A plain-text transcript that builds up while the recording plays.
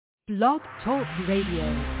Blog Talk Radio.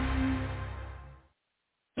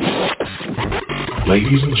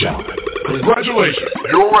 Ladies and gentlemen, congratulations.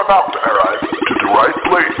 You're about to arrive to the right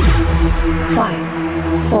place.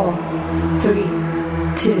 5, 4, 3,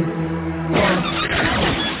 2,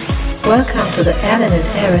 1. Welcome to the Alan and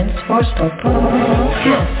Aaron Sportsbook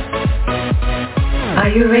Podcast. Are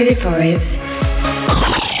you ready for it?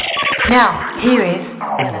 Now, here is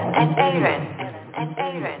Alan and Aaron.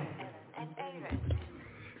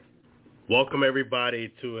 Welcome,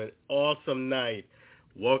 everybody, to an awesome night.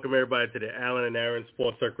 Welcome, everybody, to the Alan and Aaron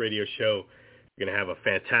Sports Talk Radio Show. We're going to have a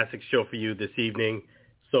fantastic show for you this evening.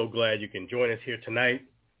 So glad you can join us here tonight.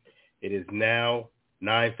 It is now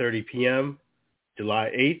 9:30 p.m.,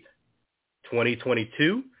 July 8th,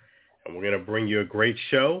 2022, and we're going to bring you a great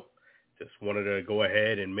show. Just wanted to go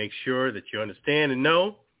ahead and make sure that you understand and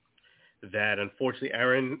know that, unfortunately,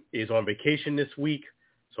 Aaron is on vacation this week,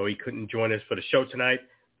 so he couldn't join us for the show tonight.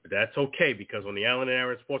 But that's okay, because on the Alan and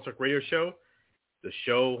Aaron Sports Talk Radio Show, the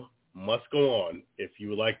show must go on. If you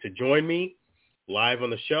would like to join me live on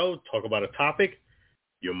the show, talk about a topic,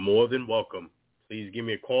 you're more than welcome. Please give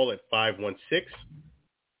me a call at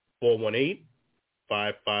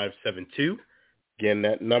 516-418-5572. Again,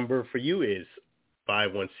 that number for you is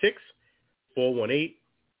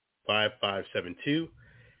 516-418-5572.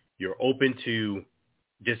 You're open to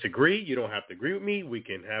disagree. You don't have to agree with me. We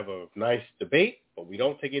can have a nice debate, but we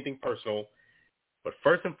don't take anything personal. But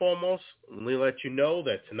first and foremost, let me let you know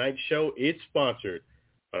that tonight's show is sponsored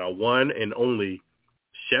by our one and only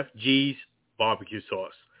Chef G's barbecue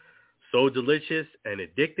sauce. So delicious and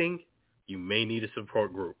addicting, you may need a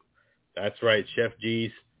support group. That's right, Chef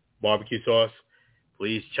G's barbecue sauce.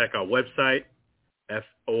 Please check our website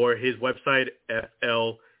or his website,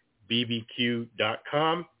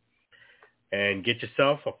 flbbq.com, and get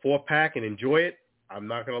yourself a 4-pack and enjoy it. I'm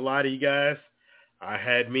not going to lie to you guys. I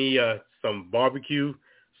had me some barbecue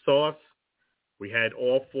sauce. We had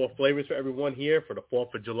all 4 flavors for everyone here for the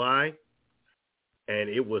 4th of July, and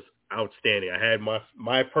it was outstanding. I had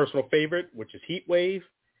my personal favorite, which is Heat Wave,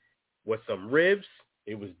 with some ribs.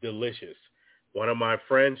 It was delicious. One of my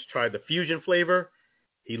friends tried the fusion flavor.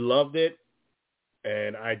 He loved it,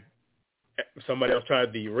 and somebody else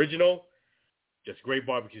tried the original. Just great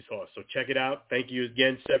barbecue sauce. So check it out. Thank you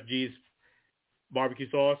again, Chef G's barbecue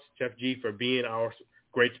sauce, Chef G, for being our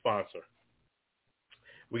great sponsor.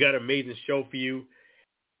 We got an amazing show for you.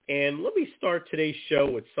 And let me start today's show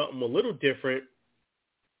with something a little different.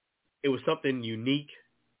 It was something unique.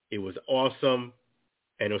 It was awesome.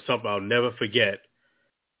 And it was something I'll never forget.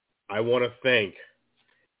 I want to thank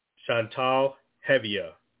Chantal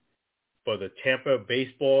Hevia for the Tampa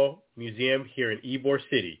Baseball Museum here in Ybor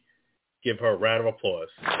City. Give her a round of applause.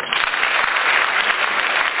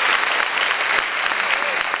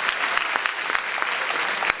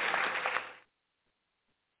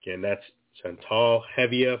 Again, that's Chantal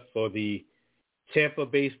Hevia for the Tampa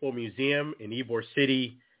Baseball Museum in Ybor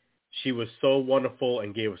City. She was so wonderful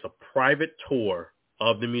and gave us a private tour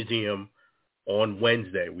of the museum on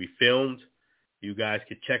Wednesday. We filmed. You guys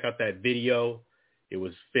could check out that video. It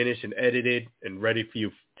was finished and edited and ready for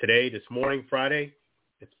you today, this morning, Friday.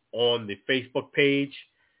 It's on the Facebook page,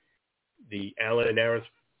 the Alan and Aaron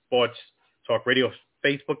Sports Talk Radio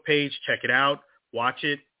Facebook page. Check it out. Watch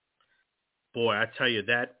it. Boy, I tell you,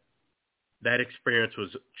 that experience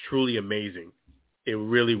was truly amazing. It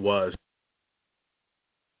really was.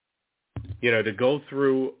 You know, to go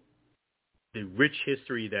through the rich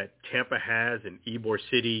history that Tampa has in Ybor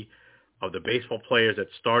City of the baseball players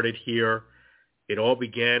that started here, it all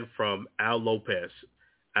began from Al Lopez.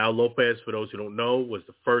 Al Lopez, for those who don't know, was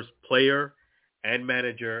the first player and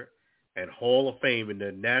manager and Hall of Fame and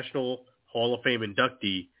the National Hall of Fame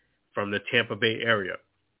inductee from the Tampa Bay area.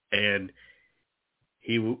 And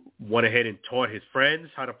he went ahead and taught his friends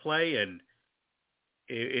how to play, and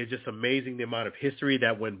it's just amazing the amount of history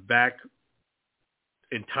that went back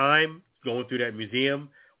in time, going through that museum,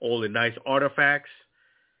 all the nice artifacts,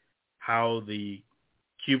 how the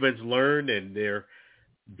Cubans learned and their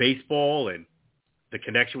baseball and the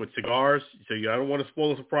connection with cigars. So I don't want to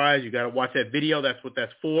spoil a surprise. You got to watch that video. That's what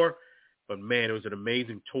that's for. But, man, it was an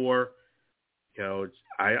amazing tour. You know,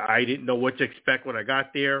 I didn't know what to expect when I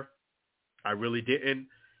got there. I really didn't.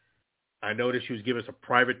 I noticed she was giving us a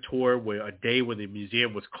private tour a day when the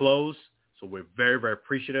museum was closed. So we're very, very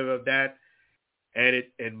appreciative of that. And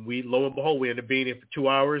we, lo and behold, we ended up being there for 2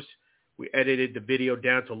 hours. We edited the video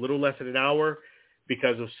down to a little less than an hour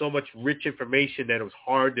because there was so much rich information that it was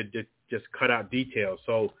hard to just cut out details.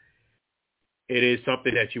 So it is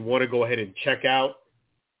something that you want to go ahead and check out.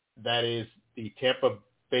 That is the Tampa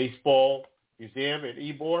Baseball Museum in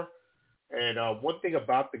Ybor. And one thing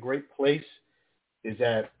about the great place is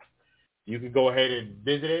that you can go ahead and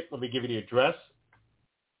visit it. Let me give you the address.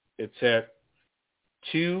 It's at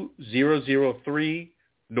 2003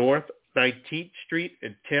 North 19th Street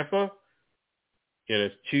in Tampa. And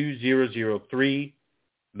it's 2003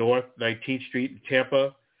 North 19th Street in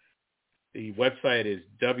Tampa. The website is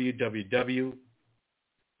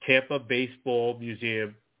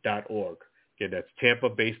www.tampabaseballmuseum.org. Again, that's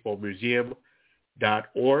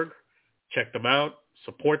tampabaseballmuseum.org. Check them out,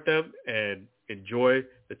 support them, and enjoy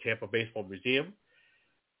the Tampa Baseball Museum.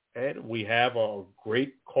 And we have a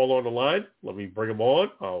great caller on the line. Let me bring him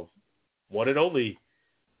on. One and only.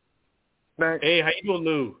 Thanks. Hey, how you doing,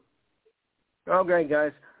 Lou? Okay,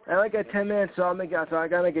 guys. I only got 10 minutes, so I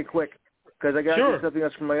gotta make it quick because I gotta do something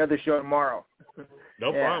else for my other show tomorrow.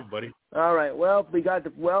 No problem, buddy. All right. Well, we got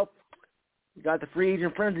the free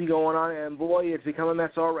agent frenzy going on, and boy, it's become a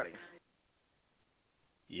mess already.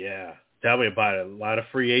 Yeah, tell me about it. A lot of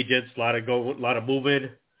free agents, a lot of moving.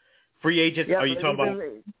 Free agents? Yep, are you talking about?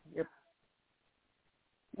 Yep.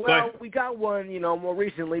 Well, we got one, more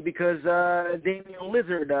recently because Damian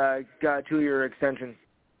Lillard got a 2-year extension.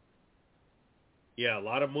 Yeah, a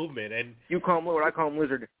lot of movement, and you call him Lillard, I call him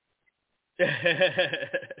Lizard.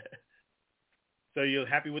 So you're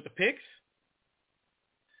happy with the picks?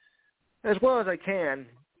 As well as I can.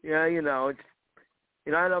 Yeah, it's.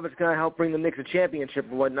 I don't know if it's going to help bring the Knicks a championship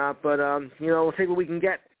or whatnot, but we'll take what we can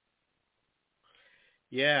get.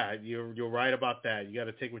 Yeah, you're right about that. You got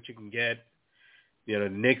to take what you can get. The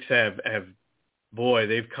Knicks have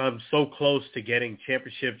they've come so close to getting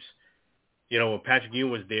championships. When Patrick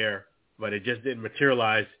Ewing was there, but it just didn't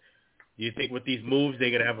materialize. Do you think with these moves they're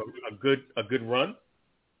going to have a good run?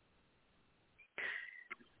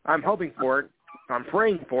 I'm hoping for it. I'm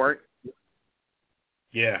praying for it.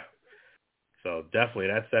 Yeah. So definitely,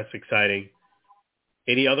 that's exciting.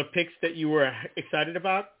 Any other picks that you were excited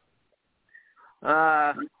about?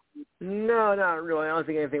 No, not really. I don't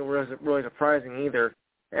think anything really surprising either.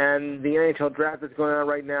 And the NHL draft that's going on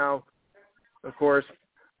right now, of course,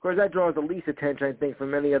 that draws the least attention, I think,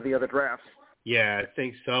 from any of the other drafts. Yeah, I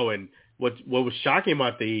think so. And what was shocking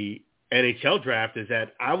about the NHL draft is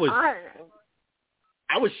that I was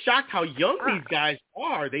shocked how young these guys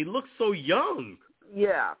are. They look so young.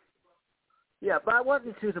 Yeah. Yeah, but I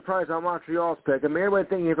wasn't too surprised on Montreal's pick. I mean, everybody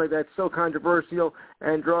thinking like that's so controversial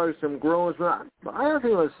and draws some groans, but I don't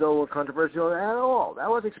think it was so controversial at all. That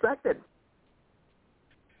was expected.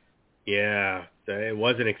 Yeah, it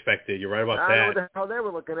wasn't expected. You're right about that. I don't know what the hell they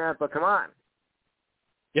were looking at, but come on.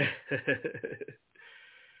 Yeah.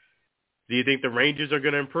 Do you think the Rangers are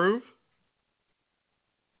going to improve?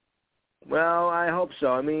 Well, I hope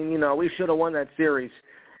so. I mean, we should have won that series.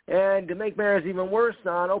 And to make matters even worse,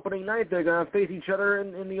 on opening night, they're going to face each other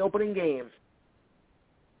in the opening games.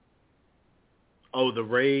 Oh, the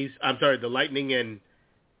Lightning and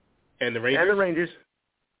the Rangers? And the Rangers.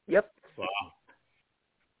 Yep. Wow.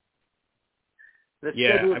 The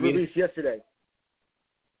schedule was released yesterday.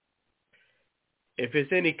 If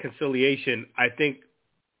it's any conciliation, I think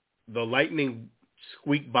the Lightning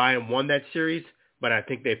squeaked by and won that series, but I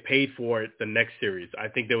think they paid for it the next series. I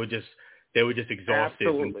think they were just exhausted.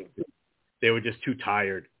 Absolutely. They were just too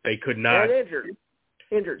tired. They could not. And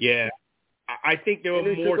injured. Yeah. I think they were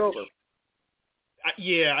more.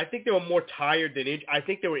 Yeah, I think they were more tired than injured. I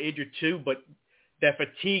think they were injured too, but that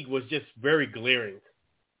fatigue was just very glaring.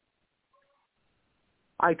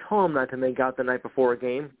 I told him not to make out the night before a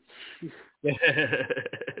game.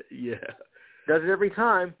 Yeah. Does it every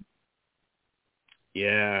time.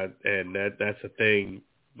 Yeah, and that's the thing.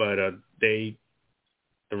 But the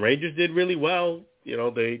Rangers did really well.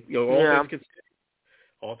 All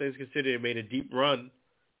things considered, they made a deep run.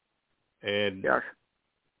 And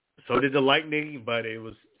so did the Lightning, but it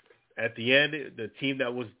was at the end, the team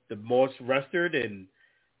that was the most rested and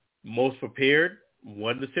most prepared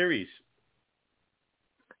won the series.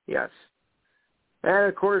 Yes. And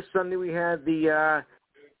of course Sunday we had that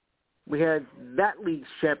league's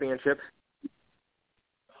championship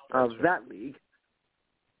of that league.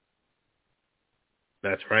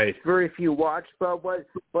 That's right. Very few watched, but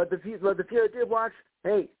the few that did watch,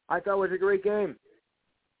 hey, I thought it was a great game.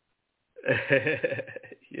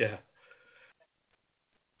 Yeah.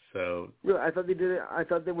 So I thought they did it. I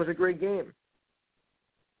thought it was a great game.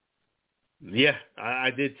 Yeah,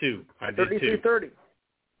 I did too. 33-30.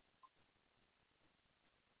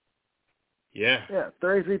 Yeah. Yeah,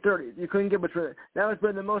 33-30. You couldn't get between. That was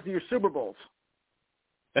better than most of your Super Bowls.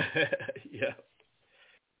 Yeah.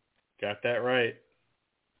 Got that right.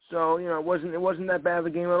 So, it wasn't that bad of a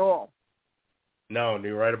game at all. No,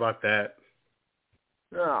 you're right about that.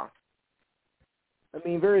 No. I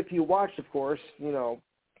mean, very few watched, of course. It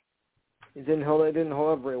didn't hold up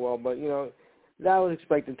very well, but that was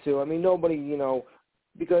expected too. I mean, nobody,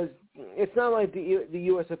 because it's not like the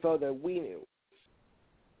USFL that we knew.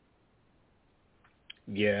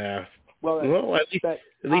 Yeah. Well, at least you enjoyed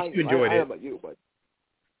it. I it. don't know about you, but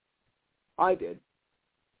I did.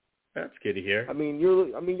 That's good to hear. I mean,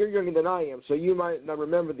 you're younger than I am, so you might not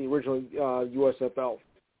remember the original USFL.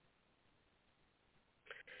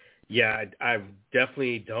 Yeah, I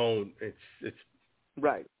definitely don't. It's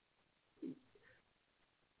right.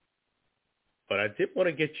 But I did want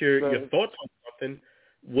to get your thoughts on something.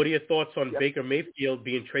 What are your thoughts on Baker Mayfield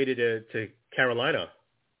being traded to Carolina?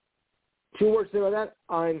 2 words to say about that.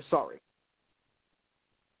 I'm sorry.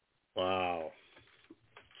 Wow.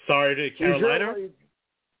 Sorry to Carolina?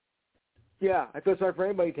 Yeah, I feel sorry for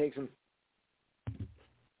anybody who takes him.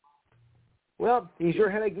 Well, he's your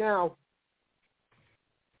headache now.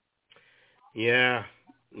 Yeah,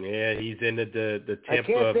 he's in the Tampa. I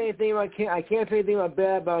can't say anything about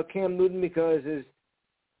bad about Cam Newton because his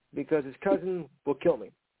cousin will kill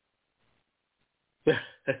me.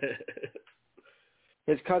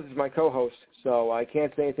 His cousin's my co-host, so I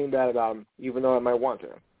can't say anything bad about him, even though I might want to.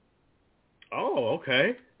 Oh,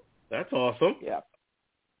 okay. That's awesome. Yeah.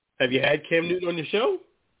 Have you had Cam Newton on your show?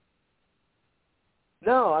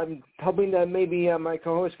 No, I'm hoping that maybe my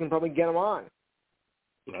co-host can probably get him on.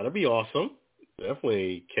 That'd be awesome.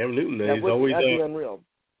 Definitely. Cam Newton, that'd be unreal.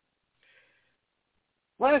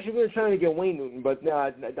 Well, actually, we were trying to get Wayne Newton, but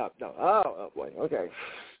no. Oh, boy. Okay.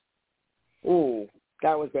 Ooh,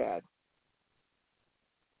 that was bad.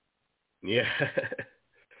 Yeah.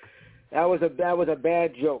 that was a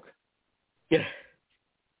bad joke. Yeah.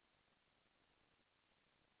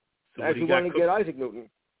 So actually, wanted to get Isaac Newton.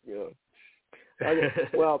 Okay.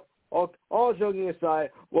 Well, all joking aside,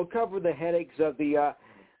 we'll cover the headaches of the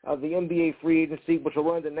NBA free agency, which will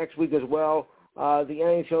run into next week as well. The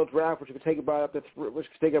NHL draft, which could take about up to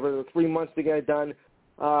 3 months to get it done.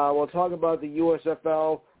 We'll talk about the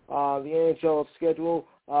USFL, the NHL schedule,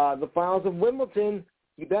 the finals of Wimbledon.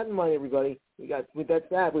 Keep that in mind, everybody. We got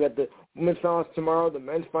the women's finals tomorrow, the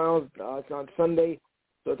men's finals it's on Sunday,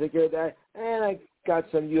 so take care of that. And I got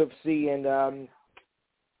some UFC and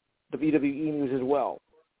WWE news as well.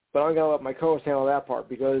 But I'm going to let my co-host handle that part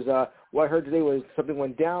because what I heard today was something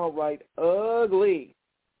went downright ugly.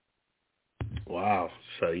 Wow.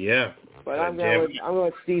 So, yeah. But I'm going to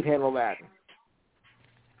let Steve handle that.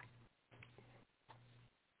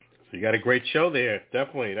 So you got a great show there.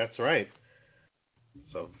 Definitely. That's right.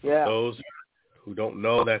 So for those who don't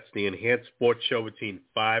know, that's the Enhanced Sports Show between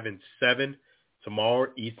 5 and 7 tomorrow,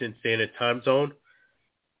 Eastern Standard Time Zone.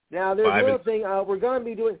 Now, there's another thing we're going to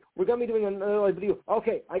be doing. We're going to be doing another video.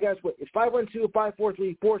 Okay, I got it. It's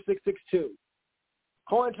 512-543-4662.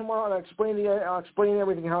 Call in tomorrow and I'll explain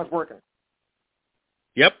everything how it's working.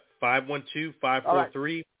 Yep,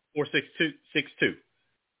 512-543-4662.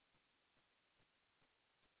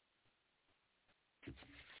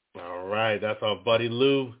 All right, that's our buddy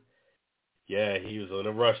Lou. Yeah, he was in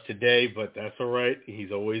a rush today, but that's all right.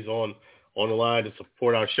 He's always on the line to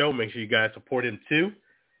support our show. Make sure you guys support him too.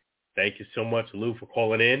 Thank you so much, Lou, for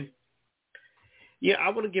calling in. Yeah, I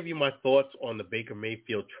want to give you my thoughts on the Baker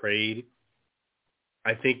Mayfield trade.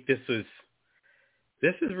 I think this is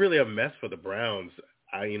really a mess for the Browns.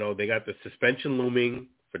 They got the suspension looming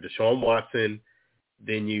for Deshaun Watson.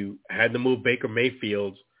 Then you had to move Baker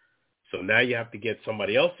Mayfield. So now you have to get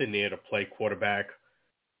somebody else in there to play quarterback.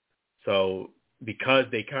 So because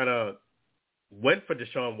they kind of went for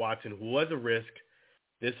Deshaun Watson, who was a risk,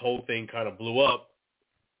 this whole thing kind of blew up.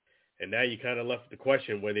 And now you kind of left the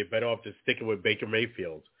question where they're better off just sticking with Baker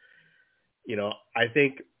Mayfield. I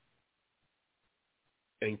think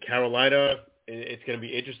in Carolina, it's going to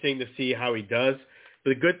be interesting to see how he does. But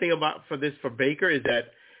the good thing for Baker is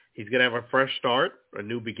that he's going to have a fresh start, a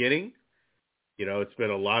new beginning. It's been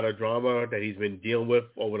a lot of drama that he's been dealing with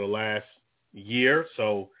over the last year,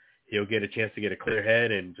 so he'll get a chance to get a clear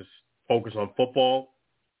head and just focus on football.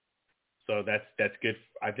 So that's good.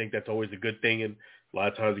 I think that's always a good thing, and a lot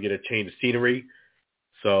of times you get a change of scenery.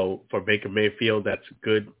 So for Baker Mayfield, that's a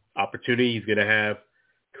good opportunity. He's going to have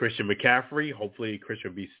Christian McCaffrey. Hopefully Christian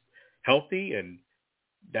will be healthy, and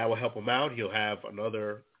that will help him out. He'll have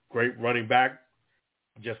another great running back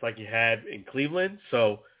just like he had in Cleveland.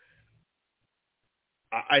 So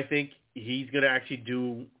I think he's going to actually he's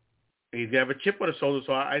going to have a chip on his shoulder.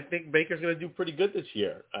 So I think Baker's going to do pretty good this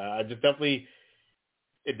year. It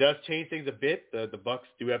does change things a bit. The Bucs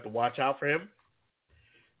do have to watch out for him.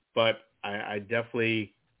 But I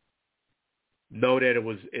definitely know that it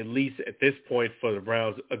was, at least at this point for the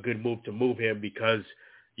Browns, a good move to move him because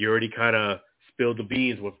you already kind of spilled the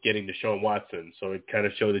beans with getting Deshaun Watson. So it kind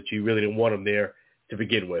of showed that you really didn't want him there to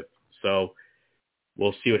begin with. So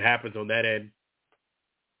we'll see what happens on that end.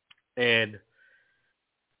 And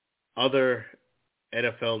other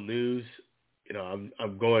NFL news,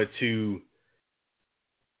 I'm going to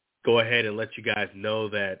go ahead and let you guys know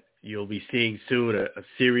that you'll be seeing soon a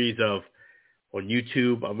series of on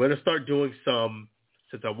YouTube. I'm going to start doing some,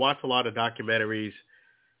 since I watch a lot of documentaries,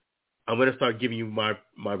 I'm going to start giving you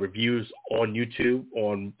my reviews on YouTube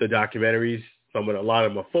on the documentaries. A lot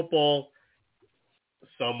of them are football,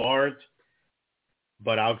 some aren't,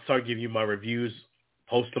 but I'll start giving you my reviews,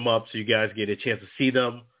 post them up so you guys get a chance to see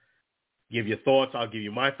them, give your thoughts. I'll give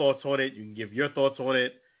you my thoughts on it. You can give your thoughts on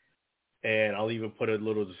it. And I'll even put a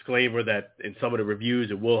little disclaimer that in some of the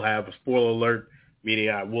reviews it will have a spoiler alert, meaning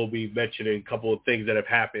I will be mentioning a couple of things that have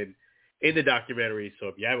happened in the documentary. So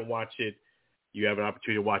if you haven't watched it, you have an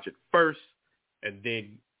opportunity to watch it first and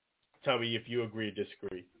then tell me if you agree or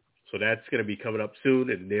disagree. So that's going to be coming up soon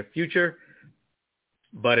in the near future.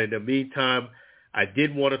 But in the meantime, I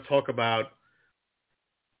did want to talk about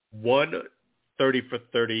one 30 for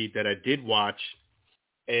 30 that I did watch,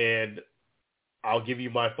 and I'll give you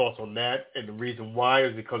my thoughts on that. And the reason why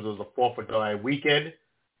is because it was a 4th of July weekend.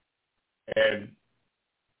 And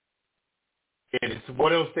it's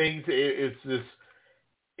one of those things, it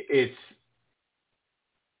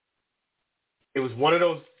was one of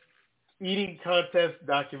those eating contest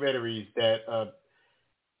documentaries that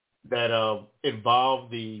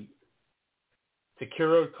involved the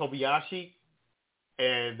Takiro Kobayashi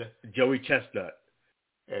and Joey Chestnut.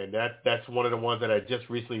 And that's one of the ones that I just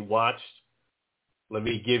recently watched. Let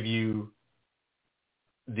me give you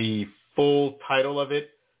the full title of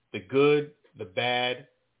it: The Good, the Bad,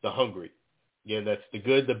 the Hungry. Again, that's The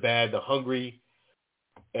Good, the Bad, the Hungry.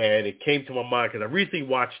 And it came to my mind because I recently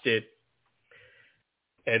watched it,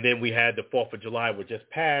 and then we had the 4th of July, which just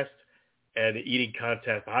passed, and the eating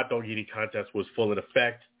contest, the hot dog eating contest, was full in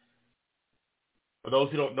effect. For those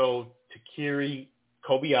who don't know, Takiro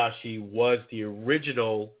Kobayashi was the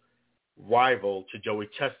original rival to Joey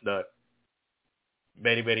Chestnut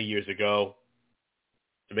many, many years ago.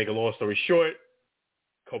 To make a long story short,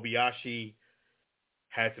 Kobayashi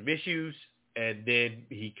had some issues, and then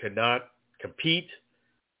he could not compete.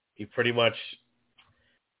 He pretty much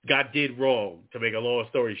did wrong. To make a long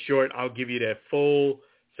story short, I'll give you that full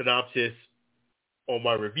synopsis on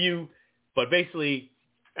my review. But basically,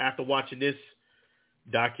 after watching this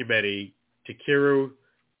documentary, Takiro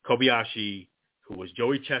Kobayashi, who was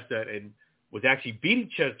Joey Chestnut and was actually beating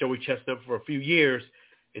Joey Chestnut for a few years,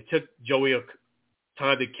 it took Joey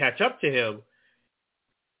time to catch up to him.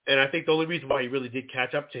 And I think the only reason why he really did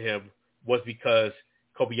catch up to him was because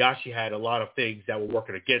Kobayashi had a lot of things that were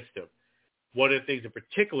working against him. One of the things in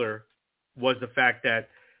particular was the fact that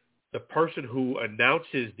the person who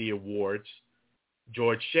announces the awards,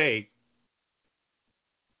 George Shea,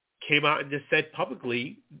 came out and just said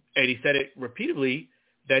publicly, and he said it repeatedly,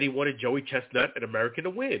 that he wanted Joey Chestnut, an American, to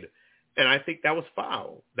win. And I think that was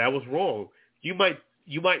foul. That was wrong. You might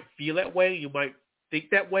feel that way. You might think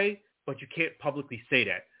that way, but you can't publicly say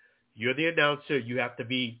that. You're the announcer. You have to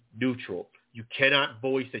be neutral. You cannot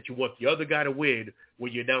voice that you want the other guy to win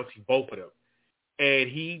when you're announcing both of them. And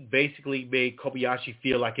he basically made Kobayashi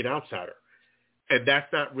feel like an outsider. And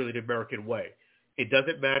that's not really the American way. It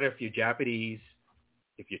doesn't matter if you're Japanese,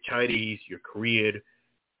 if you're Chinese, you're Korean,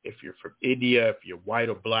 if you're from India, if you're white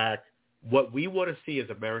or black. What we want to see as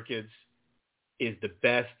Americans is the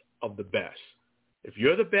best of the best. If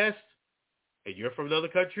you're the best and you're from another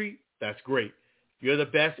country, that's great. If you're the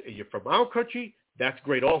best and you're from our country, that's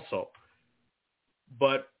great also.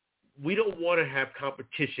 But we don't want to have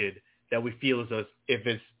competition that we feel as if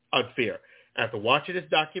it's unfair. After watching this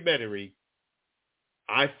documentary,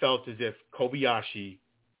 I felt as if Kobayashi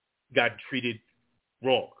got treated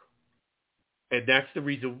wrong. And that's the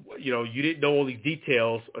reason, you didn't know all these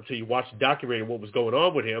details until you watched the documentary and what was going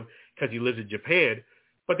on with him because he lives in Japan.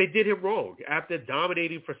 But they did him wrong. After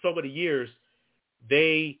dominating for so many years,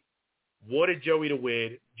 they wanted Joey to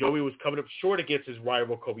win. Joey was coming up short against his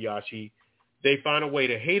rival Kobayashi. They found a way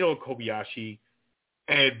to hate on Kobayashi,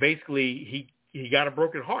 and basically he got a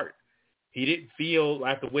broken heart. He didn't feel,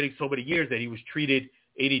 after winning so many years, that he was treated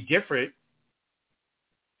any different.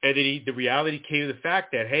 And then the reality came to the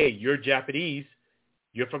fact that, hey, you're Japanese,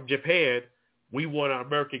 you're from Japan, we want our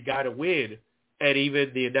American guy to win. And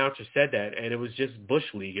even the announcer said that, and it was just Bush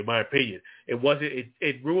League, in my opinion.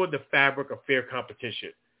 It ruined the fabric of fair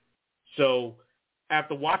competition. So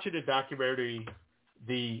after watching the documentary,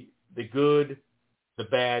 the Good, the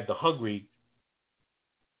Bad, the Hungry,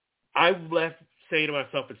 I left saying to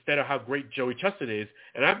myself, instead of how great Joey Chestnut is,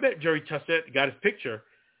 and I met Joey Chestnut, got his picture,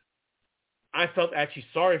 I felt actually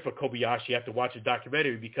sorry for Kobayashi after watching the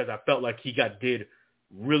documentary because I felt like he did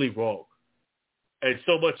really wrong. And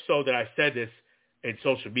so much so that I said this in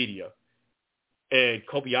social media. And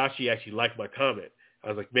Kobayashi actually liked my comment. I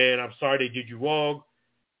was like, man, I'm sorry they did you wrong.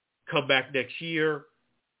 Come back next year,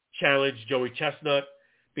 challenge Joey Chestnut,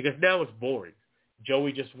 because now it's boring.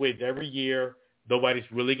 Joey just wins every year. Nobody's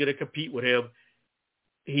really going to compete with him.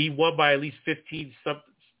 He won by at least 15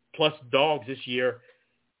 plus dogs this year,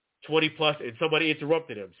 20 plus, and somebody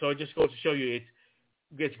interrupted him. So it just goes to show you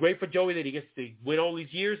it's great for Joey that he gets to win all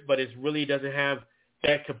these years, but it really doesn't have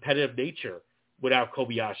that competitive nature without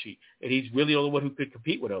Kobayashi. And he's really the only one who could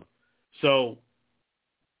compete with him. So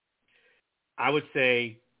I would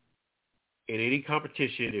say in any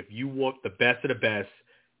competition, if you want the best of the best,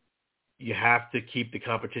 you have to keep the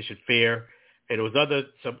competition fair. And there was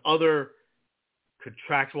some other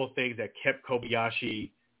contractual things that kept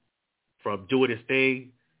Kobayashi from doing his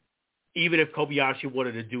thing. Even if Kobayashi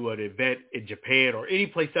wanted to do an event in Japan or any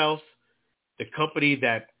place else, the company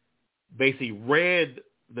that basically ran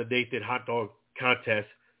the Nathan hot dog contest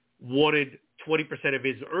wanted 20% of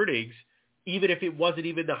his earnings, even if it wasn't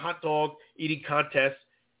even the hot dog eating contest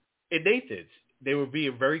in Nathan's. They were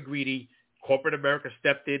being very greedy. Corporate America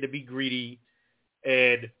stepped in to be greedy,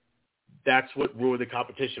 and that's what ruined the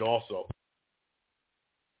competition also.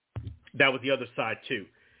 That was the other side, too.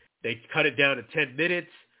 They cut it down to 10 minutes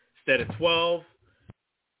instead of 12.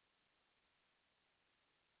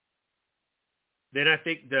 Then I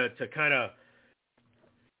think to kind of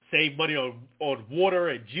save money on water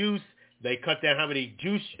and juice, they cut down how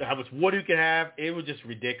much water you can have. It was just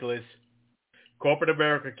ridiculous. Corporate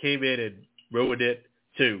America came in and ruined it,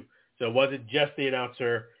 too. So it wasn't just the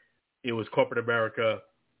announcer. It was corporate America.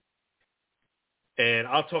 And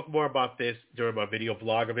I'll talk more about this during my video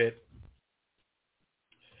vlog of it.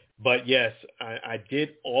 But, yes, I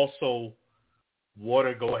did also want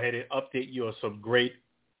to go ahead and update you on some great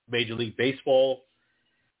Major League Baseball.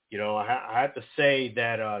 You know, I have to say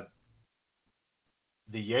that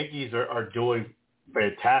the Yankees are doing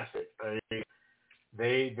fantastic. I mean,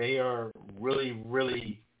 they are really,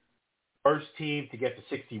 really first team to get to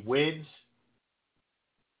 60 wins.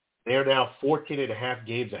 They're now 14.5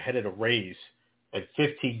 games ahead of the Rays and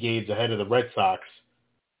 15 games ahead of the Red Sox,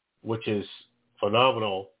 which is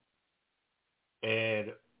phenomenal.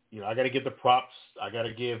 And, you know, I got to give the props. I got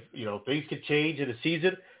to give, you know, things could change in the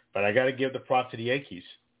season, but I got to give the props to the Yankees.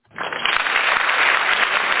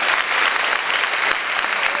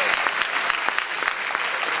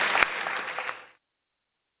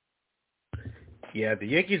 Yeah, the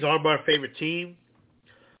Yankees are my favorite team.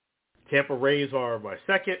 Tampa Rays are my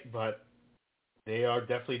second, but they are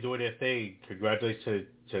definitely doing their thing. Congratulations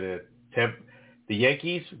to the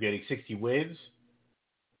Yankees for getting 60 wins.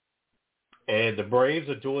 And the Braves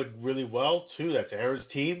are doing really well, too. That's Aaron's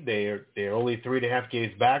team. They're only 3.5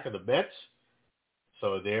 games back of the Mets.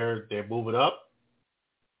 So they're moving up.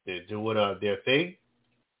 They're doing their thing.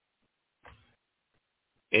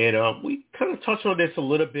 And we kind of touched on this a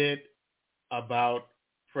little bit about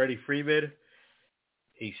Freddie Freeman.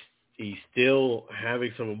 He's still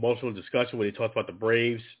having some emotional discussion when he talks about the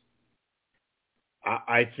Braves.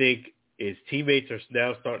 I think his teammates are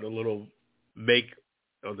now starting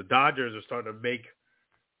the Dodgers are starting to make,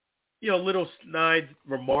 you know, little snide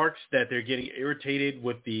remarks that they're getting irritated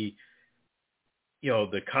with the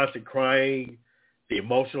constant crying, the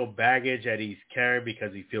emotional baggage that he's carrying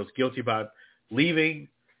because he feels guilty about leaving.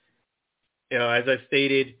 You know, as I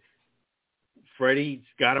stated, Freddie's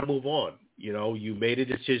got to move on. You know, you made a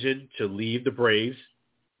decision to leave the Braves.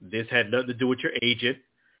 This had nothing to do with your agent.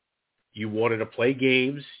 You wanted to play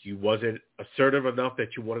games. You wasn't assertive enough that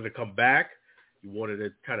you wanted to come back. You wanted to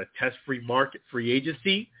kind of test free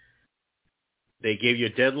agency. They gave you a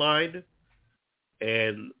deadline,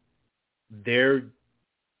 and the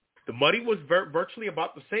money was virtually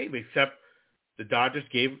about the same, except the Dodgers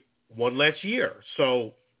gave one last year.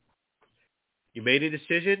 So you made a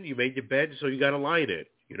decision, you made your bed, so you got to lie in it.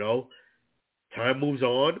 You know, time moves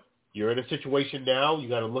on. You're in a situation now. You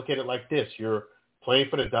got to look at it like this: you're playing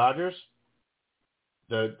for the Dodgers.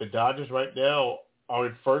 The Dodgers right now are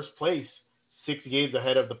in first place, 6 games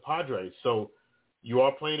ahead of the Padres. So you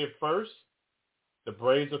are playing in first. The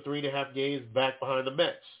Braves are 3.5 games back behind the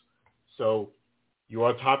Mets. So you're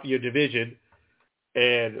on top of your division.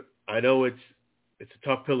 And I know it's a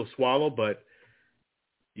tough pill to swallow, but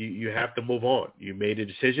you have to move on. You made a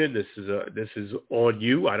decision. This is on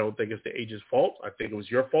you. I don't think it's the agent's fault. I think it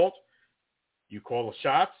was your fault. You call the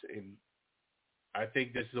shots, and I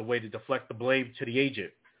think this is a way to deflect the blame to the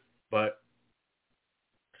agent. But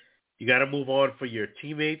You got to move on for your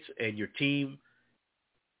teammates and your team.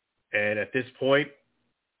 And at this point,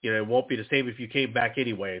 it won't be the same if you came back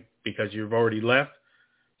anyway because you've already left.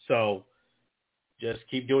 So just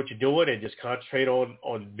keep doing what you're doing and just concentrate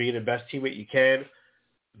on being the best teammate you can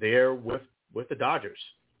there with the Dodgers.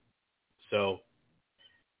 So,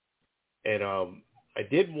 and I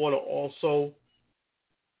did want to also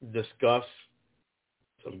discuss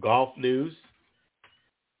some golf news.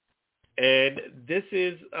 And this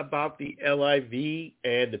is about the LIV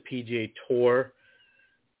and the PGA Tour.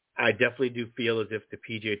 I definitely do feel as if the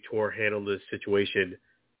PGA Tour handled this situation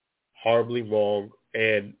horribly wrong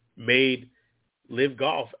and made LIV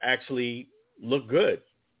Golf actually look good.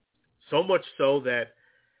 So much so that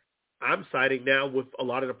I'm siding now with a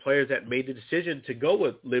lot of the players that made the decision to go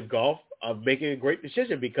with LIV Golf of making a great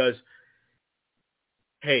decision because,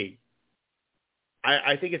 hey,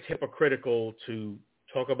 I think it's hypocritical to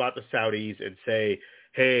talk about the Saudis and say,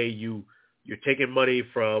 hey, you're taking money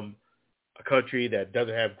from a country that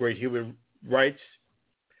doesn't have great human rights.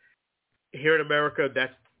 Here in America,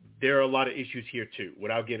 there are a lot of issues here too.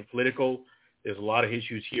 Without getting political, there's a lot of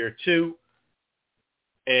issues here too.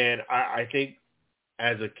 And I think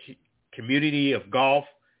as a community of golf,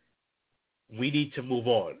 we need to move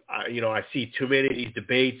on. I see too many of these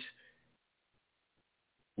debates,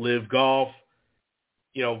 LIV Golf,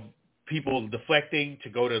 people deflecting to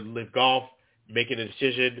go to LIV Golf, making a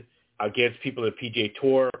decision against people in the PGA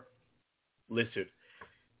Tour. Listen,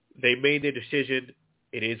 they made their decision.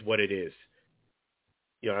 It is what it is.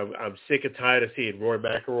 I'm sick and tired of seeing Rory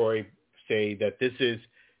McIlroy say that this is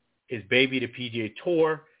his baby, the PGA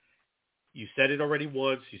Tour. You said it already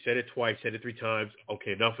once. You said it twice. Said it 3 times.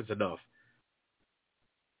 Okay, enough is enough.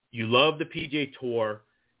 You love the PGA Tour,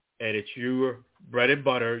 and it's your bread and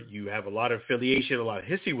butter. You have a lot of affiliation, a lot of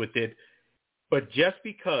history with it. But just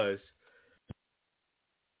because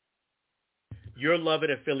your love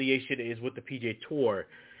and affiliation is with the PGA Tour,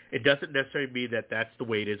 it doesn't necessarily mean that that's the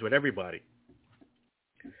way it is with everybody.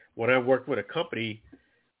 When I worked with a company,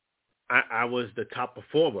 I was the top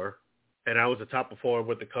performer, and I was the top performer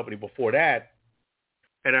with the company before that.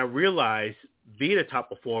 And I realized, being a top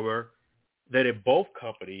performer, that in both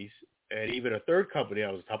companies, and even a third company,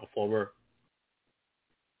 I was a top performer,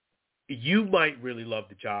 you might really love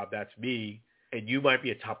the job, that's me, and you might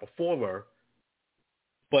be a top performer,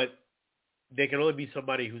 but there can only be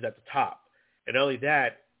somebody who's at the top. And not only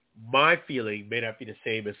that, my feeling may not be the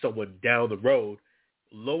same as someone down the road,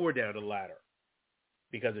 lower down the ladder,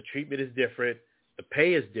 because the treatment is different, the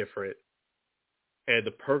pay is different, and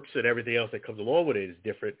the perks and everything else that comes along with it is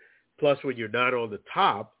different. Plus, when you're not on the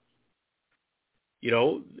top,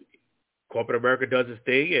 corporate America does its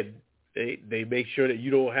thing, and they make sure that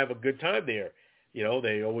you don't have a good time there.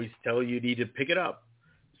 They always tell you need to pick it up.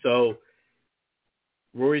 So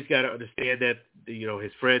Rory's got to understand that,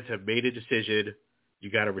 his friends have made a decision.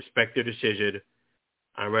 You got to respect their decision.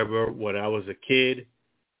 I remember when I was a kid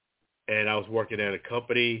and I was working at a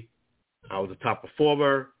company, I was a top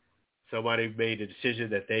performer. Somebody made a decision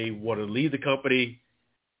that they wanted to leave the company.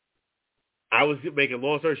 I was making a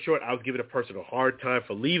long story short, I was giving a person a hard time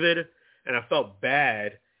for leaving, and I felt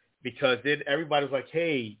bad because then everybody was like,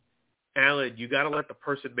 hey, Alan, you got to let the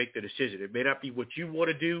person make the decision. It may not be what you want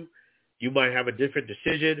to do. You might have a different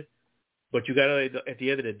decision, but you got to, at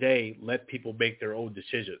the end of the day, let people make their own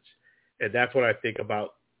decisions. And that's what I think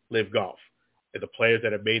about LIV Golf. And the players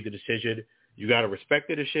that have made the decision, you got to respect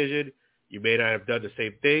the decision. You may not have done the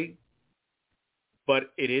same thing,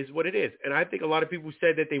 but it is what it is. And I think a lot of people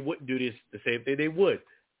said that they wouldn't do this the same thing. They would.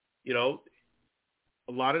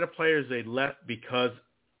 A lot of the players, they left because,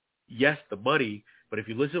 yes, the money, but if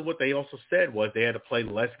you listen to what they also said was they had to play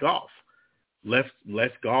less golf. Less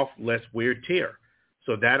golf, less wear and tear.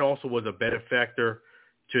 So that also was a benefactor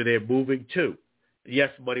to their moving too.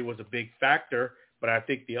 Yes, money was a big factor, but I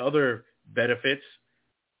think the other benefits,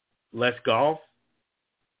 less golf,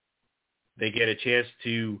 they get a chance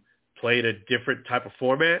to play in a different type of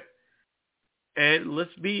format. And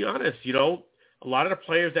let's be honest, a lot of the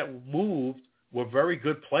players that moved were very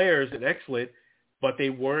good players and excellent, but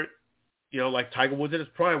they weren't, like Tiger Woods in his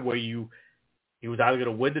prime, where he was either going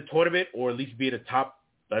to win the tournament or at least be in the top,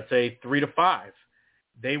 let's say, 3 to 5.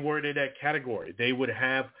 They weren't in that category. They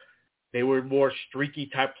were more streaky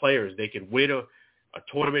type players. They could win a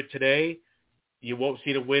tournament today. You won't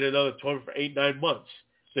see them win another tournament for 8-9 months.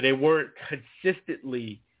 So they weren't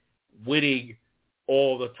consistently winning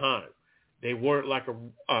all the time. They weren't like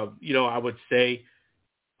I would say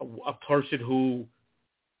a person who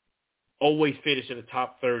always finished in the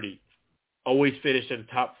top 30, always finished in the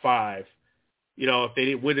top 5. If they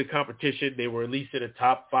didn't win the competition, they were at least in the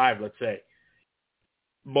top 5, let's say.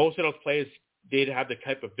 most of those players didn't have the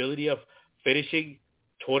capability of finishing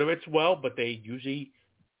tournaments well, but their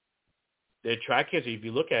track history, if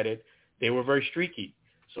you look at it, they were very streaky.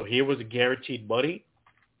 So here was a guaranteed money.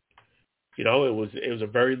 It was a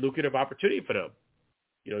very lucrative opportunity for them.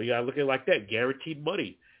 You got to look at it like that, guaranteed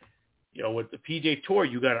money. With the PGA Tour,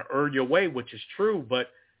 you got to earn your way, which is true. But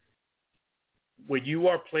when you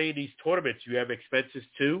are playing these tournaments, you have expenses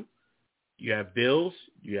too. You have bills.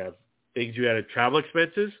 You have things you got to travel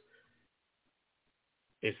expenses.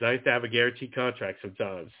 It's nice to have a guaranteed contract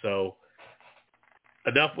sometimes. So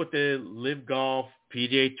enough with the Live Golf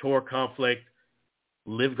PGA Tour conflict.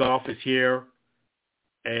 Live Golf is here,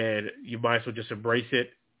 and you might as well just embrace it.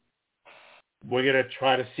 We're going to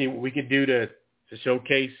try to see what we can do to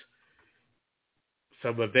showcase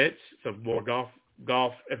some events, some more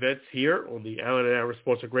golf events here on the Allen and Aaron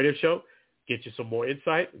Sports Talk Radio Show. Get you some more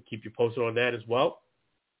insight and keep you posted on that as well.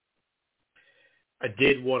 I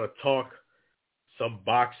did want to talk some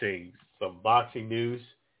boxing news.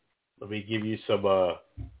 Let me give you some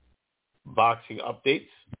boxing updates.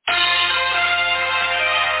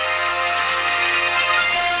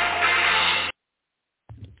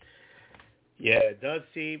 Yeah, it does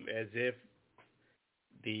seem as if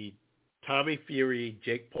the Tommy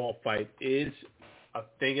Fury-Jake Paul fight is a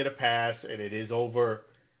thing of the past, and it is over.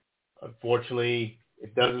 Unfortunately,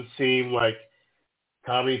 it doesn't seem like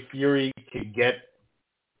Tommy Fury can get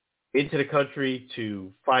into the country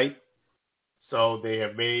to fight. So they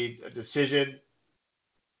have made a decision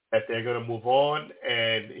that they're going to move on,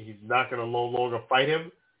 and he's not going to no longer fight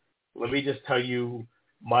him. Let me just tell you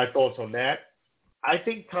my thoughts on that. I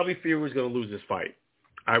think Tommy Fury was going to lose this fight.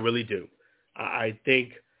 I really do. I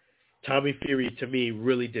think Tommy Fury, to me,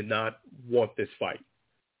 really did not want this fight.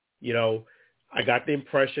 I got the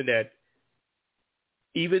impression that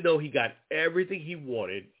even though he got everything he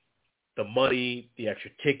wanted, the money, the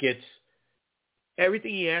extra tickets,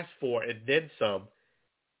 everything he asked for, and then some,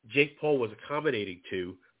 Jake Paul was accommodating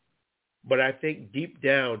to. But I think deep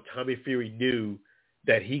down, Tommy Fury knew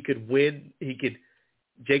that he could win.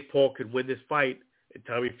 Jake Paul could win this fight, and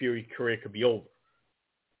Tommy Fury's career could be over.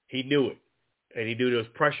 He knew it, and he knew there was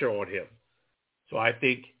pressure on him. So I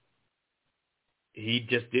think he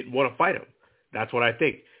just didn't want to fight him. That's what I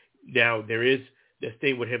think. Now, there is this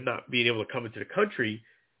thing with him not being able to come into the country,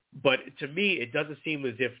 but to me, it doesn't seem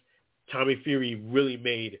as if Tommy Fury really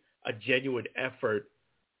made a genuine effort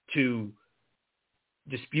to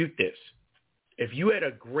dispute this. If you had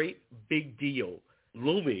a great big deal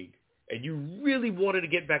looming and you really wanted to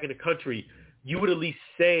get back in the country, you would at least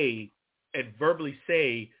say and verbally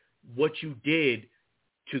say what you did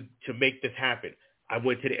to make this happen. I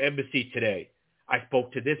went to the embassy today. I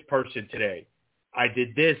spoke to this person today. I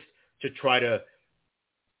did this to try to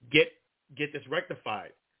get this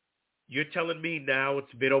rectified. You're telling me now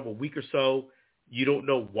it's been over a week or so, you don't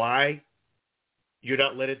know why you're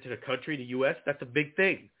not let into the country, the U.S.? That's a big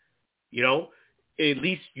thing. At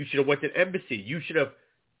least you should have went to the embassy. You should have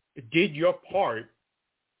did your part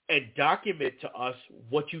and document to us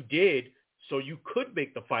what you did so you could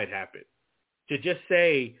make the fight happen. To just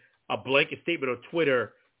say a blanket statement on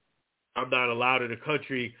Twitter, I'm not allowed in the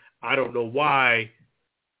country, I don't know why,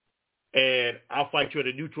 and I'll fight you in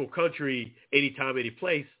a neutral country anytime, any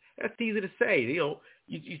place, that's easy to say.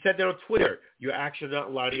 You said that on Twitter. Your actions are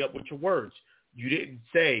not lining up with your words. You didn't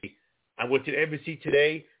say, I went to the embassy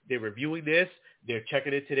today, they're reviewing this, they're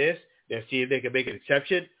checking into this, they're seeing if they can make an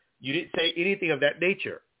exception. You didn't say anything of that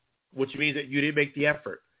nature, which means that you didn't make the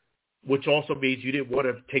effort, which also means you didn't want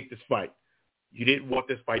to take this fight. You didn't want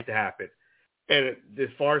this fight to happen. And as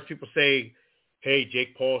far as people saying, hey,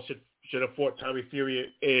 Jake Paul should have fought Tommy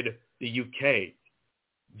Fury in the UK,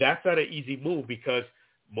 that's not an easy move because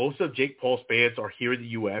most of Jake Paul's fans are here in the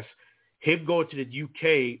U.S. Him going to the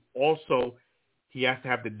UK, also, he has to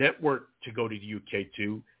have the network to go to the UK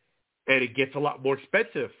too, and it gets a lot more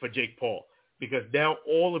expensive for Jake Paul because now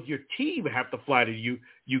all of your team have to fly to the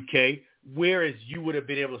UK, whereas you would have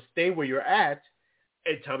been able to stay where you're at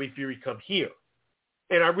and Tommy Fury come here.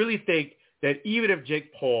 And I really think that even if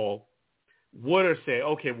Jake Paul would have said,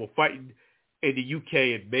 okay, we'll fight in the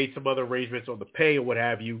UK and made some other arrangements on the pay or what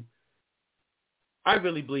have you, I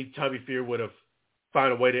really believe Tommy Fury would have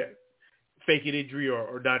found a way to fake an injury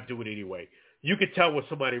or not do it anyway. You could tell when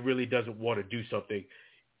somebody really doesn't want to do something.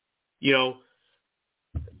 You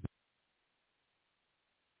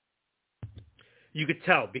could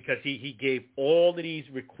tell because he gave all of these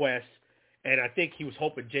requests, and I think he was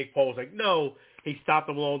hoping Jake Paul was like, no. He stopped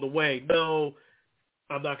him along the way. No,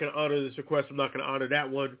 I'm not going to honor this request. I'm not going to honor that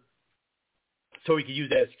one. So he could use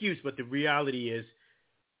that excuse. But the reality is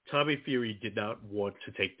Tommy Fury did not want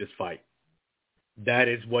to take this fight. That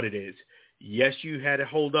is what it is. Yes, you had a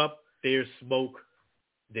hold up. There's smoke.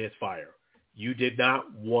 There's fire. You did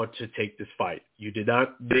not want to take this fight. You did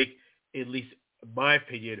not make, at least in my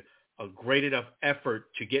opinion, a great enough effort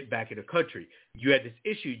to get back in the country. You had this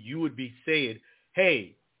issue. You would be saying,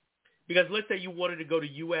 hey, because let's say you wanted to go to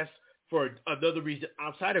U.S. for another reason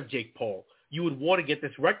outside of Jake Paul. You would want to get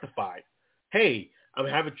this rectified. Hey, I'm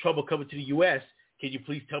having trouble coming to the U.S. Can you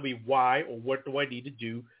please tell me why or what do I need to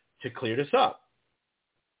do to clear this up?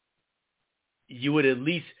 You would at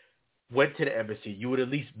least went to the embassy. You would at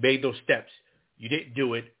least made those steps. You didn't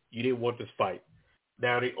do it. You didn't want this fight.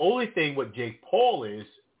 Now, the only thing with Jake Paul is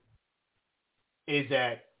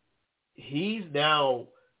that he's now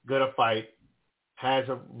going to fight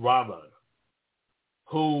Hazem Rahman,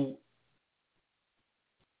 who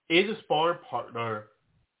is a sparring partner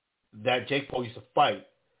that Jake Paul used to fight.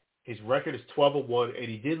 His record is 12-1, and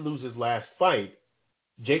he did lose his last fight.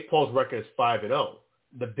 Jake Paul's record is 5-0.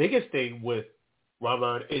 The biggest thing with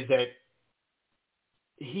Rahman is that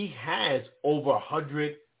he has over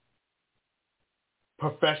 100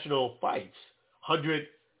 professional fights, 100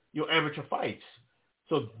 amateur fights.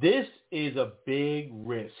 So this is a big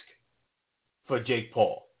risk for Jake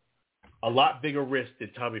Paul. A lot bigger risk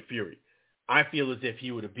than Tommy Fury. I feel as if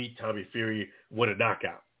he would have beat Tommy Fury with a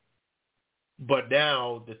knockout. But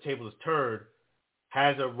now the table is turned.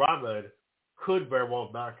 Hazem Rahman could very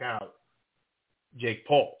well knock out Jake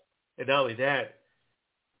Paul. And not only that,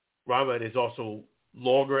 Rahman is also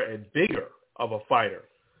longer and bigger of a fighter.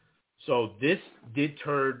 So this did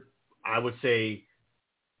turn, I would say,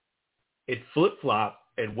 it flip-flopped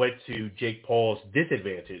and went to Jake Paul's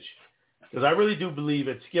disadvantage. Because I really do believe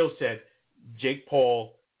in skill set, Jake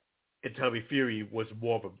Paul and Tommy Fury was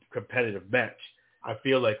more of a competitive match. I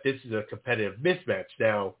feel like this is a competitive mismatch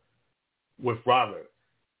now with Rahman.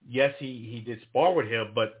 Yes, he did spar with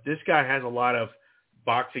him, but this guy has a lot of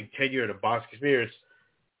boxing tenure and a boxing experience.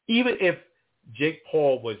 Even if Jake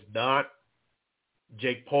Paul was not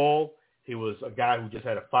Jake Paul, he was a guy who just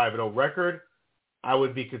had a 5-0 record, I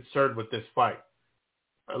would be concerned with this fight.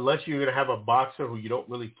 Unless you're going to have a boxer who you don't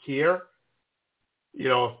really care,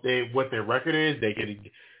 if what their record is,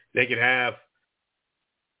 they could have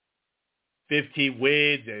 15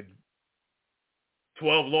 wins and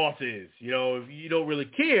 12 losses. If you don't really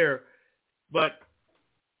care, but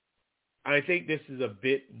I think this is a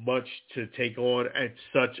bit much to take on at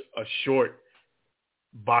such a short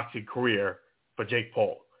boxing career for Jake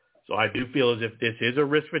Paul. So I do feel as if this is a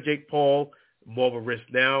risk for Jake Paul, more of a risk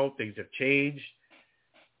now. Things have changed.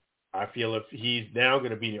 I feel if he's now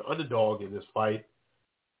going to be the underdog in this fight,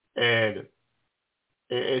 and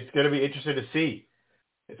it's going to be interesting to see.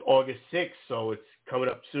 It's August 6th, so it's coming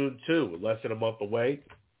up soon too, less than a month away.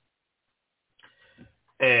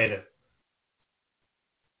 And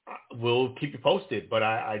we'll keep you posted. But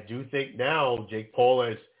I do think now Jake Paul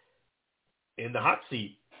is in the hot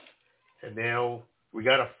seat. And now we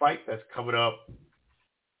got a fight that's coming up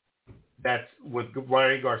that's with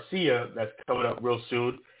Ryan Garcia that's coming up real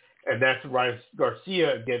soon. And that's Ryan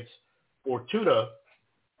Garcia against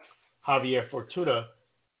Javier Fortuna.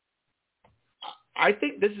 I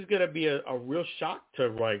think this is going to be a real shock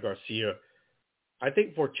to Ryan Garcia. I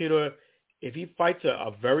think Fortuna, if he fights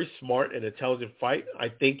a very smart and intelligent fight, I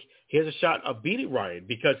think he has a shot of beating Ryan,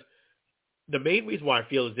 because the main reason why I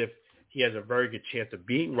feel as if he has a very good chance of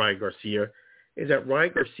beating Ryan Garcia is that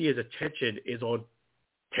Ryan Garcia's attention is on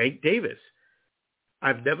Tank Davis.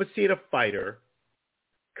 I've never seen a fighter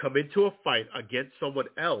come into a fight against someone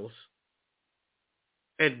else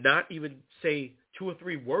and not even say 2 or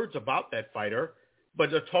 3 words about that fighter, but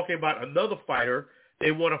they're talking about another fighter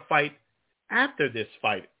they want to fight after this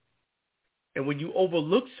fight. And when you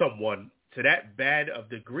overlook someone to that bad of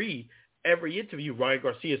degree, every interview Ryan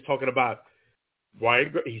Garcia is talking about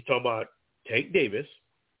he's talking about Tank Davis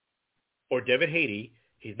or Devin Haney.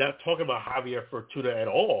 He's not talking about Javier Fortuna at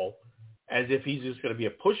all, as if he's just going to be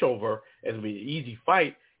a pushover and it'll be an easy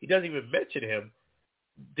fight. He doesn't even mention him.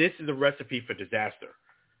 This is a recipe for disaster.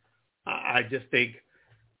 I just think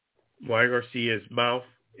Ryan Garcia's mouth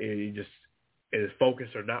and his focus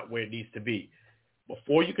are not where it needs to be.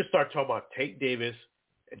 Before you can start talking about Tank Davis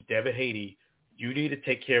and Devin Haney, you need to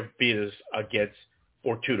take care of business against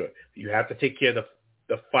Fortuna. You have to take care of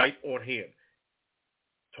the fight on hand.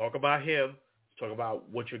 Talk about him. Talk about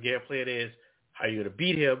what your game plan is, how you're going to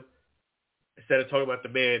beat him, instead of talking about the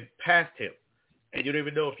man past him. And you don't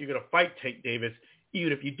even know if you're going to fight Tank Davis,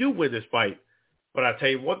 even if you do win this fight. But I'll tell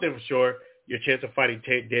you one thing for sure, your chance of fighting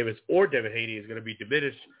Tank Davis or Devin Haney is going to be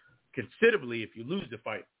diminished considerably if you lose the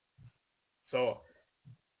fight. So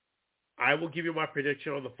I will give you my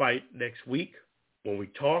prediction on the fight next week when we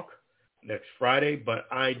talk. next Friday, but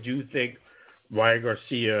I do think Ryan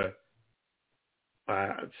Garcia,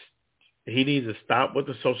 he needs to stop with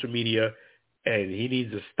the social media, and he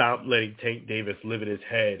needs to stop letting Tank Davis live in his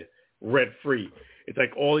head rent-free. It's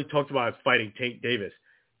like all he talks about is fighting Tank Davis.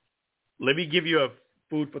 Let me give you a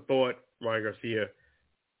food for thought, Ryan Garcia.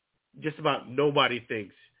 Just about nobody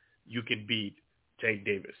thinks you can beat Tank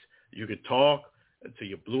Davis. You can talk until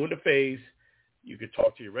you're blue in the face. You can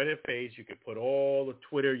talk to your red in the face. You can put all the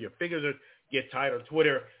Twitter. Your fingers get tied on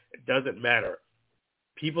Twitter. It doesn't matter.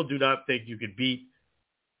 People do not think you can beat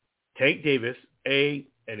Tank Davis, A,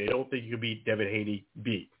 and they don't think you can beat Devin Haney,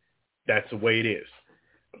 B. That's the way it is.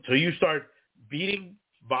 Until you start beating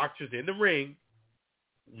boxers in the ring,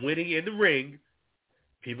 winning in the ring,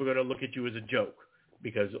 people are going to look at you as a joke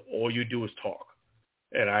because all you do is talk.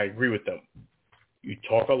 And I agree with them. You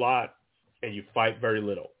talk a lot and you fight very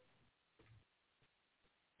little.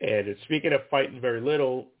 And speaking of fighting very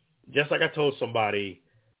little, just like I told somebody,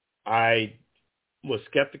 I was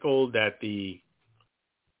skeptical that the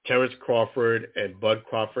Terrence Crawford and Bud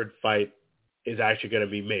Crawford fight is actually going to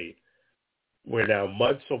be made. We're now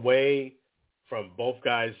months away from both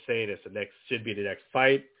guys saying should be the next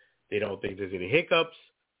fight. They don't think there's any hiccups.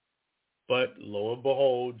 But lo and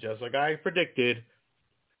behold, just like I predicted,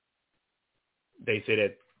 they say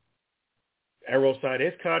that Errol signed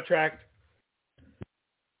his contract,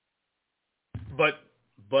 but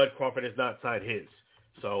Bud Crawford has not signed his.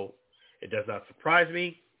 So it does not surprise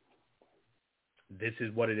me. This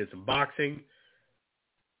is what it is in boxing.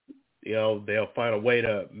 You know, they'll find a way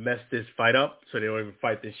to mess this fight up so they don't even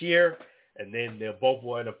fight this year, and then they'll both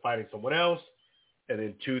wind up fighting someone else. And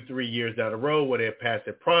then 2-3 years down the road, when they're past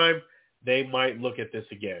their prime, they might look at this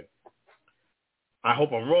again. I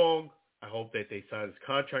hope I'm wrong. I hope that they sign this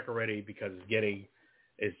contract already because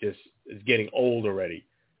it's getting old already.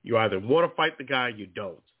 You either want to fight the guy, you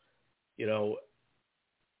don't. You know,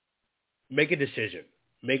 make a decision.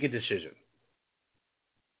 Make a decision.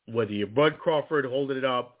 Whether you're Bud Crawford holding it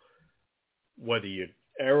up, whether you're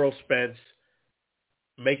Errol Spence,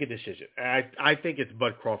 make a decision. I think it's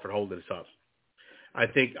Bud Crawford holding this up.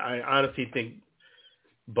 I honestly think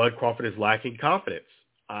Bud Crawford is lacking confidence.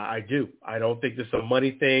 I do. I don't think this is a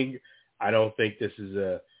money thing. I don't think this is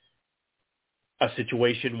a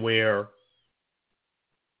situation where,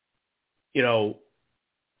 you know,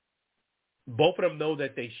 both of them know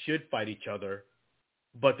that they should fight each other,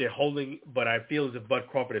 but I feel as if Bud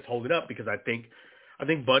Crawford is holding up because I think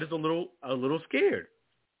Bud is a little scared.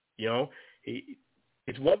 You know,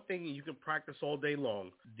 it's one thing you can practice all day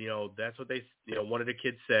long. You know, that's what one of the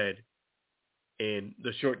kids said in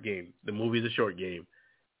The Short Game, the movie The Short Game.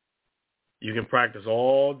 You can practice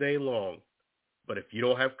all day long, but if you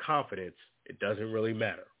don't have confidence, it doesn't really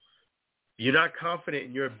matter. You're not confident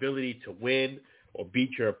in your ability to win or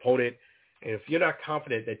beat your opponent, and if you're not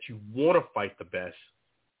confident that you want to fight the best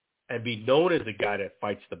and be known as the guy that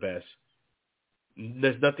fights the best,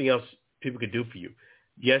 there's nothing else people can do for you.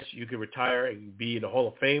 Yes, you can retire and be in the Hall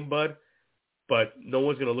of Fame, Bud, but no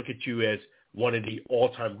one's going to look at you as one of the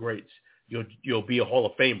all-time greats. You'll be a Hall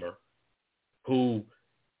of Famer who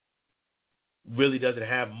really doesn't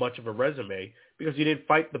have much of a resume because you didn't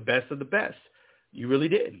fight the best of the best. You really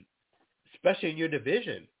didn't, especially in your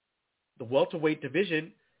division. The welterweight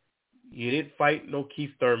division, you didn't fight no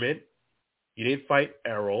Keith Thurman. You didn't fight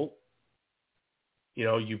Errol. You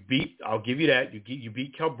know, I'll give you that. You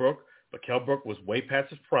beat Kell Brook, but Kell Brook was way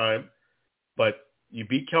past his prime. But you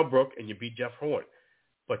beat Kell Brook and you beat Jeff Horn.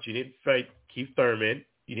 But you didn't fight Keith Thurman.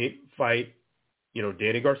 You didn't fight,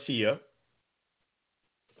 Danny Garcia.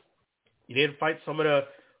 You didn't fight some of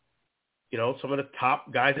the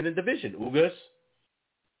top guys in the division. Ugas.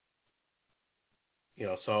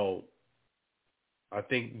 So I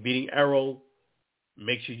think beating Errol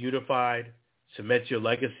makes you unified, cements your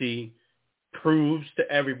legacy, proves to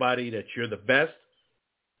everybody that you're the best.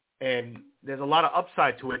 And there's a lot of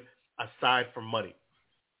upside to it aside from money.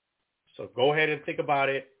 So go ahead and think about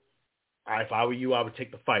it. If I were you, I would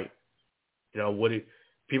take the fight.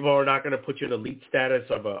 People are not going to put you in elite status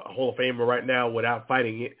of a Hall of Famer right now without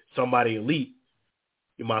fighting somebody elite.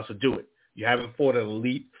 You might as well do it. You haven't fought an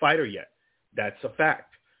elite fighter yet. That's a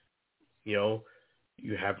fact. You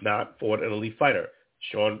have not fought an elite fighter.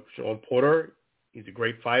 Sean Porter, he's a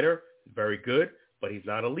great fighter, very good, but he's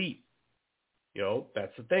not elite.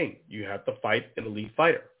 That's the thing. You have to fight an elite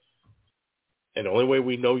fighter. And the only way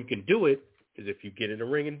we know you can do it is if you get in the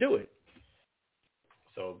ring and do it.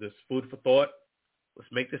 So this food for thought. Let's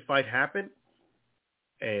make this fight happen.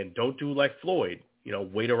 And don't do like Floyd.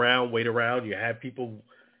 Wait around. You have people,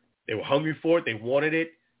 they were hungry for it. They wanted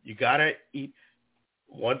it. You got to eat.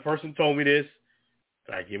 One person told me this.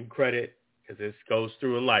 but I give him credit because this goes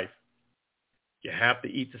through in life. You have to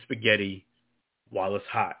eat the spaghetti while it's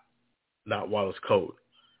hot, not while it's cold.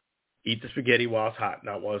 Eat the spaghetti while it's hot,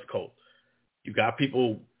 not while it's cold. You got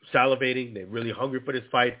people salivating. They're really hungry for this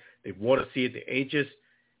fight. They want to see it. They're anxious.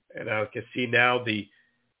 And I can see now the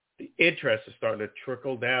interest is starting to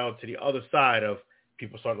trickle down to the other side of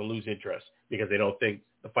people starting to lose interest because they don't think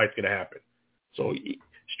the fight's going to happen. So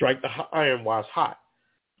strike the iron while it's hot.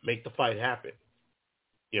 Make the fight happen.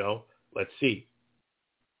 Let's see.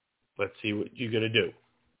 Let's see what you're going to do.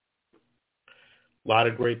 A lot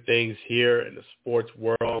of great things here in the sports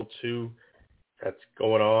world, too, that's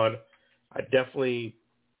going on. I definitely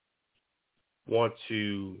want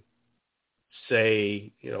to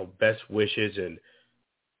say, best wishes and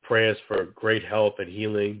prayers for great health and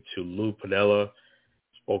healing to Lou Piniella.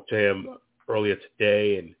 Spoke to him earlier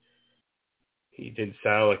today, and he didn't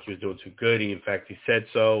sound like he was doing too good. In fact, he said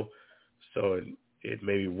so. So it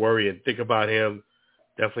made me worry and think about him.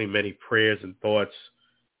 Definitely many prayers and thoughts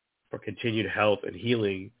for continued health and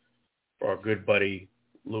healing for our good buddy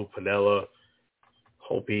Lou Piniella.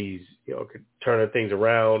 Hope he's, could turn things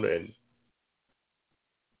around. And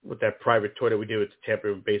with that private tour that we did at the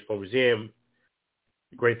Tampa Baseball Museum,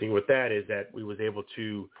 the great thing with that is that we was able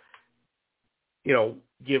to,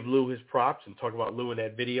 give Lou his props and talk about Lou in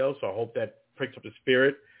that video. So I hope that picks up his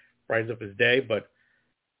spirit, brightens up his day. But,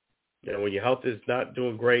 when your health is not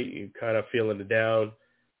doing great, you're kind of feeling it down.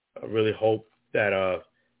 I really hope that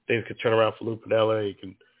things can turn around for Lou Piniella. He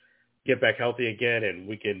can get back healthy again and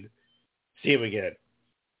we can see him again.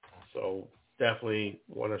 So definitely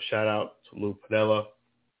want to shout out to Lou Piniella.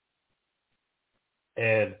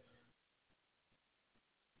 And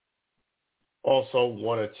also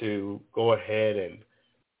wanted to go ahead and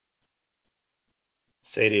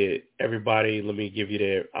say to everybody, let me give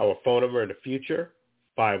you our phone number in the future,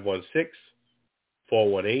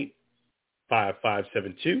 516-418-5572,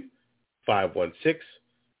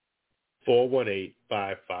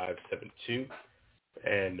 516-418-5572.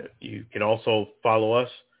 And you can also follow us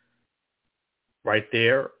right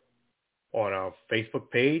there on our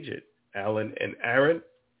Facebook page at Alan and Aaron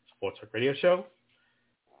Sports Talk Radio Show.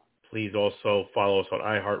 Please also follow us on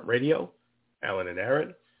iHeartRadio, Alan and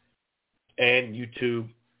Aaron, and YouTube.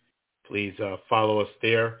 Please follow us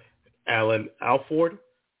there, Alan Alford.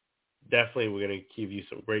 Definitely, we're going to give you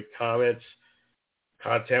some great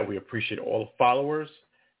content. We appreciate all the followers.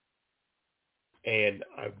 And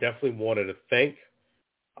I definitely wanted to thank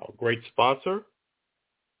our great sponsor,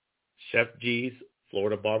 Chef G's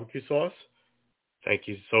Florida Barbecue Sauce. Thank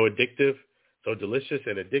you. So addictive, so delicious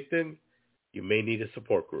and addicting, you may need a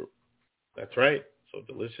support group. That's right. So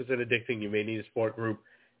delicious and addicting, you may need a support group.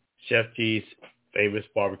 Chef G's famous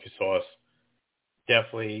barbecue sauce.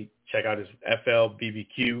 Definitely check out his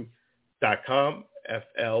FLBBQ.com,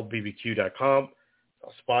 FLBBQ.com,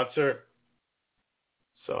 our sponsor.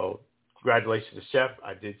 So congratulations to Chef.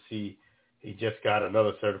 I did see he just got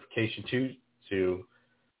another certification too, to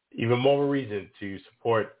even more reason to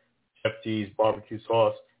support Chef G's barbecue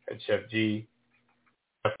sauce and Chef G.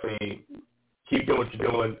 Definitely keep doing what you're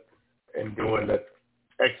doing and doing the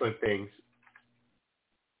excellent things.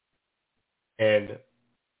 And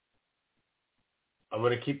I'm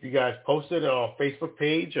going to keep you guys posted on our Facebook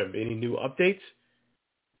page of any new updates,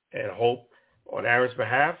 and hope on Aaron's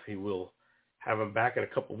behalf he will have him back in a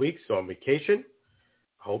couple of weeks on vacation.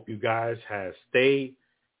 I hope you guys stay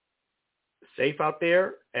safe out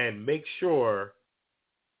there and make sure,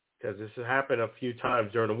 because this has happened a few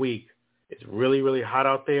times during the week, it's really, really hot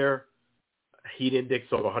out there. Heat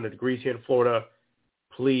index over 100 degrees here in Florida.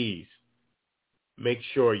 Please make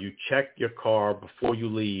sure you check your car before you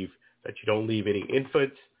leave, that you don't leave any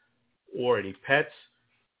infants or any pets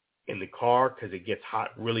in the car because it gets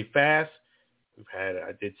hot really fast.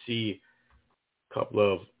 I did see a couple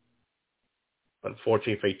of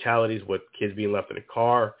unfortunate fatalities with kids being left in the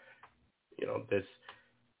car. This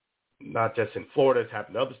not just in Florida, it's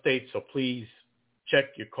happened in other states. So please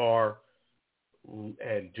check your car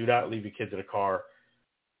and do not leave your kids in the car.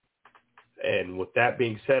 And with that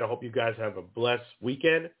being said, I hope you guys have a blessed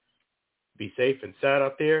weekend. Be safe and sound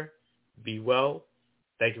out there. Be well.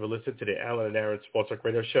 Thank you for listening to the Alan and Aaron Sports Talk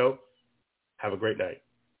Radio Show. Have a great night.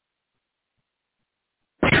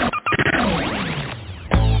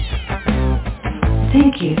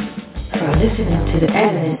 Thank you for listening to the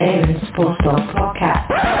Alan and Aaron Sports Talk Podcast.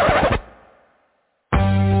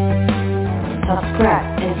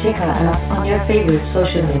 Subscribe and check us out on your favorite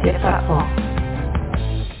social media platform.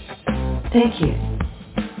 Thank you.